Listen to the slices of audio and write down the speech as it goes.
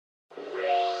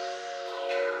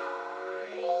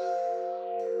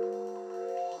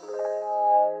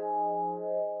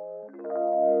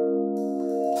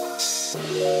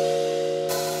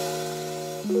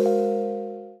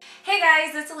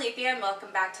Kathy and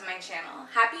welcome back to my channel.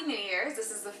 Happy New Year's. This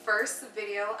is the first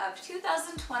video of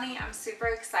 2020. I'm super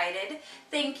excited.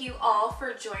 Thank you all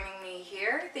for joining me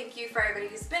here. Thank you for everybody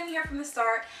who's been here from the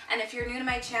start. And if you're new to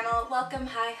my channel, welcome,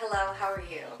 hi, hello, how are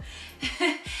you?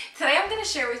 Today I'm going to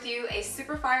share with you a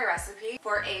super fire recipe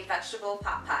for a vegetable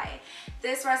pot pie.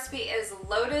 This recipe is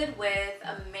loaded with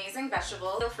amazing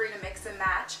vegetables. Feel free to mix and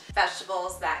match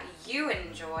vegetables that you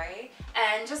enjoy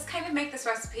and just kind of make this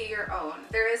recipe your own.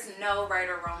 There is no right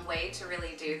or wrong way to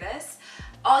really do this.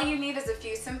 All you need is a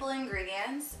few simple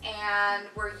ingredients, and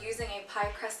we're using a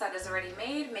pie crust that is already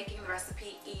made, making the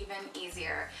recipe even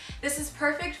easier. This is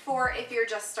perfect for if you're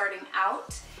just starting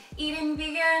out eating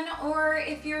vegan, or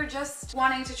if you're just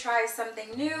wanting to try something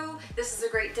new. This is a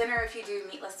great dinner if you do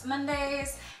meatless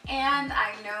Mondays, and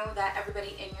I know that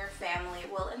everybody in your family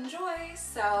will enjoy.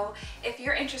 So if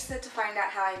you're interested to find out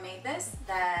how I made this,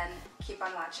 then keep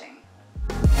on watching.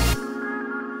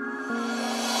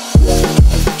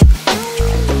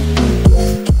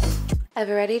 I've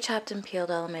already chopped and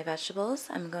peeled all of my vegetables.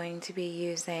 I'm going to be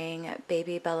using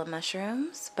baby bella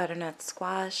mushrooms, butternut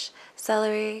squash,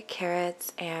 celery,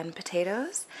 carrots, and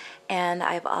potatoes. And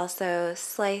I've also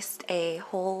sliced a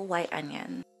whole white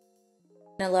onion.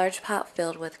 In a large pot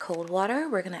filled with cold water,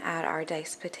 we're going to add our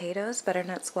diced potatoes,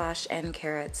 butternut squash, and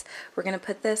carrots. We're going to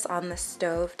put this on the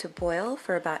stove to boil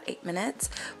for about 8 minutes.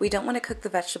 We don't want to cook the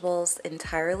vegetables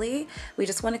entirely. We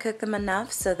just want to cook them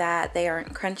enough so that they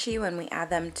aren't crunchy when we add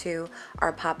them to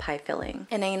our pot pie filling.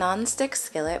 In a non-stick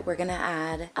skillet, we're going to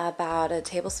add about 1.5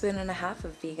 tablespoons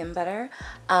of vegan butter.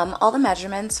 All the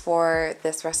measurements for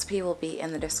this recipe will be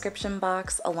in the description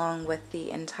box along with the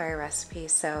entire recipe,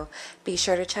 so be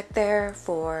sure to check there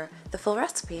for the full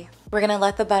recipe. We're going to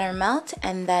let the butter melt,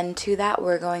 and then to that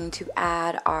we're going to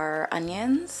add our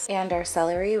onions and our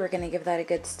celery. We're going to give that a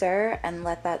good stir and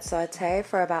let that saute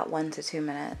for about 1 to 2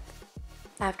 minutes.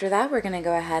 After that, we're going to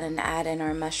go ahead and add in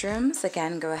our mushrooms.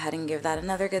 Again, go ahead and give that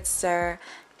another good stir,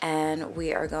 and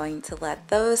we are going to let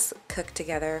those cook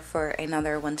together for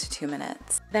another 1 to 2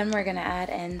 minutes. Then we're going to add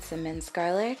in some minced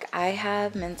garlic. I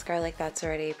have minced garlic that's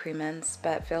already pre-minced,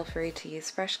 but feel free to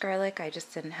use fresh garlic. I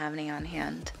just didn't have any on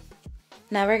hand.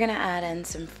 Now we're going to add in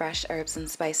some fresh herbs and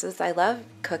spices. I love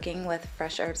cooking with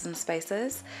fresh herbs and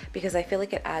spices because I feel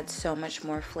like it adds so much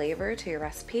more flavor to your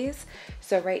recipes.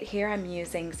 So right here I'm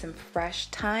using some fresh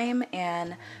thyme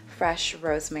and fresh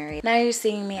rosemary. Now you're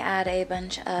seeing me add a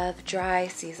bunch of dry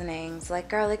seasonings like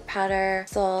garlic powder,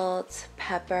 salt,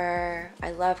 pepper.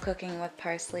 I love cooking with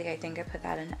parsley. I think I put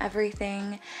that in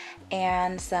everything,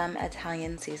 and some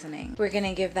Italian seasoning. We're going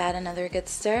to give that another good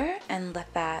stir and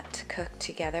let that cook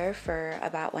together for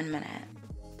about 1 minute.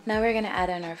 Now we're going to add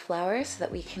in our flour so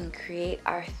that we can create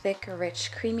our thick,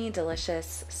 rich, creamy,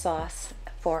 delicious sauce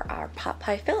for our pot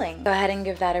pie filling. Go ahead and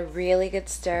give that a really good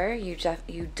stir. You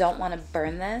don't want to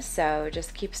burn this, so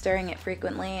just keep stirring it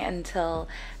frequently until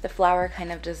the flour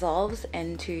kind of dissolves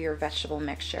into your vegetable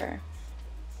mixture.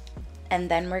 And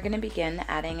then we're going to begin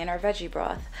adding in our veggie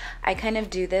broth. I kind of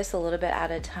do this a little bit at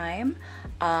a time.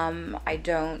 I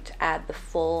don't add the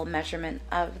full measurement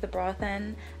of the broth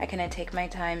in. I kind of take my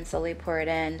time, slowly pour it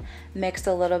in, mix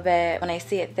a little bit. When I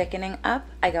see it thickening up,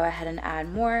 I go ahead and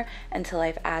add more until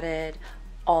I've added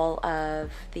all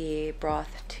of the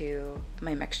broth to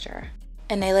my mixture.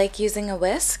 And I like using a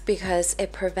whisk because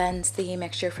it prevents the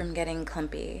mixture from getting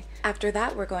clumpy. After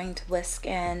that, we're going to whisk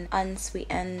in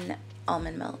unsweetened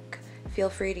almond milk. Feel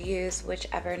free to use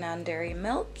whichever non-dairy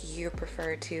milk you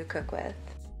prefer to cook with.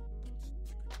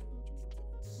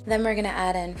 Then we're going to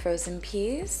add in frozen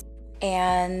peas.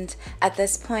 And at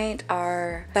this point,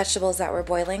 our vegetables that we're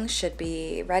boiling should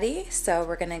be ready. So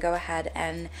we're going to go ahead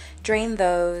and drain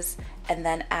those and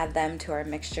then add them to our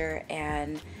mixture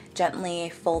and gently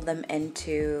fold them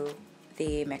into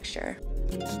the mixture.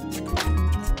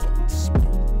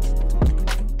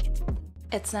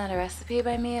 It's not a recipe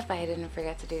by me if I didn't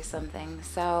forget to do something.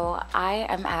 So I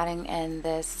am adding in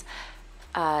this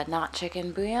not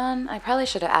chicken bouillon. I probably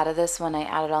should have added this when I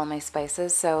added all my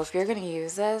spices. So if you're going to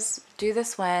use this, do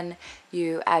this when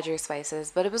you add your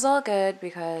spices. But it was all good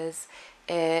because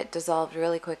it dissolved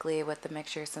really quickly with the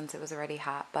mixture since it was already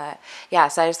hot. But yeah,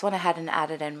 so I just went ahead and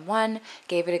added in one,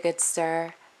 gave it a good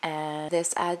stir, and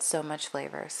this adds so much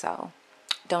flavor. So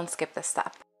don't skip this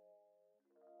step.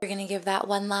 We're going to give that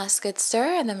one last good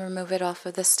stir and then remove it off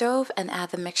of the stove and add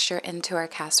the mixture into our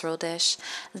casserole dish.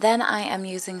 Then I am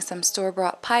using some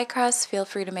store-bought pie crust. Feel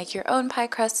free to make your own pie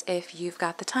crust if you've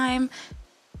got the time.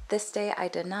 This day I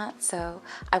did not, so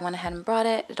I went ahead and brought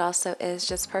it. It also is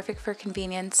just perfect for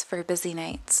convenience for busy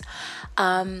nights.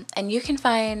 And you can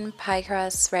find pie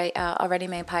crusts, right, already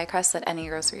made pie crusts at any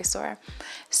grocery store.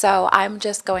 So I'm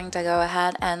just going to go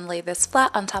ahead and lay this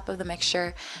flat on top of the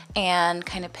mixture and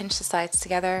kind of pinch the sides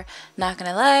together. Not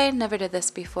gonna lie, never did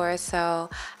this before, so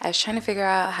I was trying to figure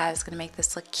out how I was gonna make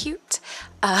this look cute.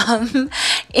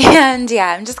 And yeah,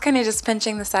 I'm just kind of just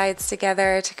pinching the sides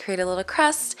together to create a little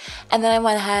crust, and then I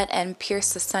went ahead and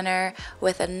pierced the center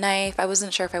with a knife. I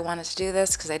wasn't sure if I wanted to do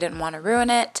this because I didn't want to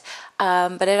ruin it,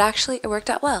 but it worked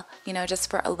out well, you know, just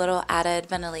for a little added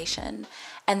ventilation.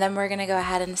 And then we're going to go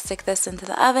ahead and stick this into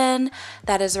the oven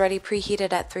that is already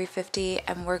preheated at 350,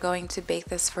 and we're going to bake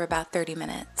this for about 30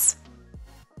 minutes.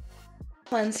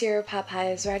 Once your pot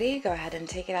pie is ready, go ahead and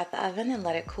take it out the oven and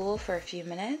let it cool for a few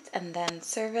minutes and then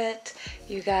serve it.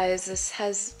 You guys, this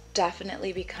has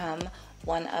definitely become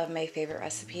one of my favorite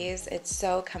recipes. It's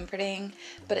so comforting,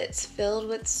 but it's filled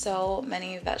with so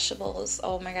many vegetables.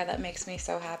 Oh my god, that makes me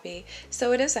so happy.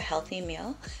 So it is a healthy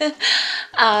meal.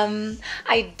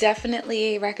 I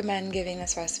definitely recommend giving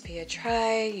this recipe a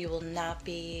try. You will not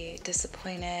be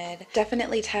disappointed.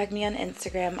 Definitely tag me on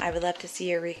Instagram. I would love to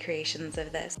see your recreations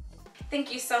of this.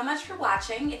 Thank you so much for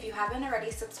watching. If you haven't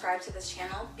already subscribed to this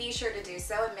channel, be sure to do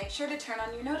so and make sure to turn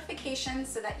on your notifications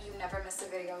so that you never miss a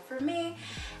video from me.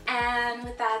 And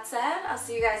with that said, I'll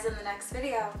see you guys in the next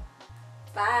video.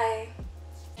 Bye!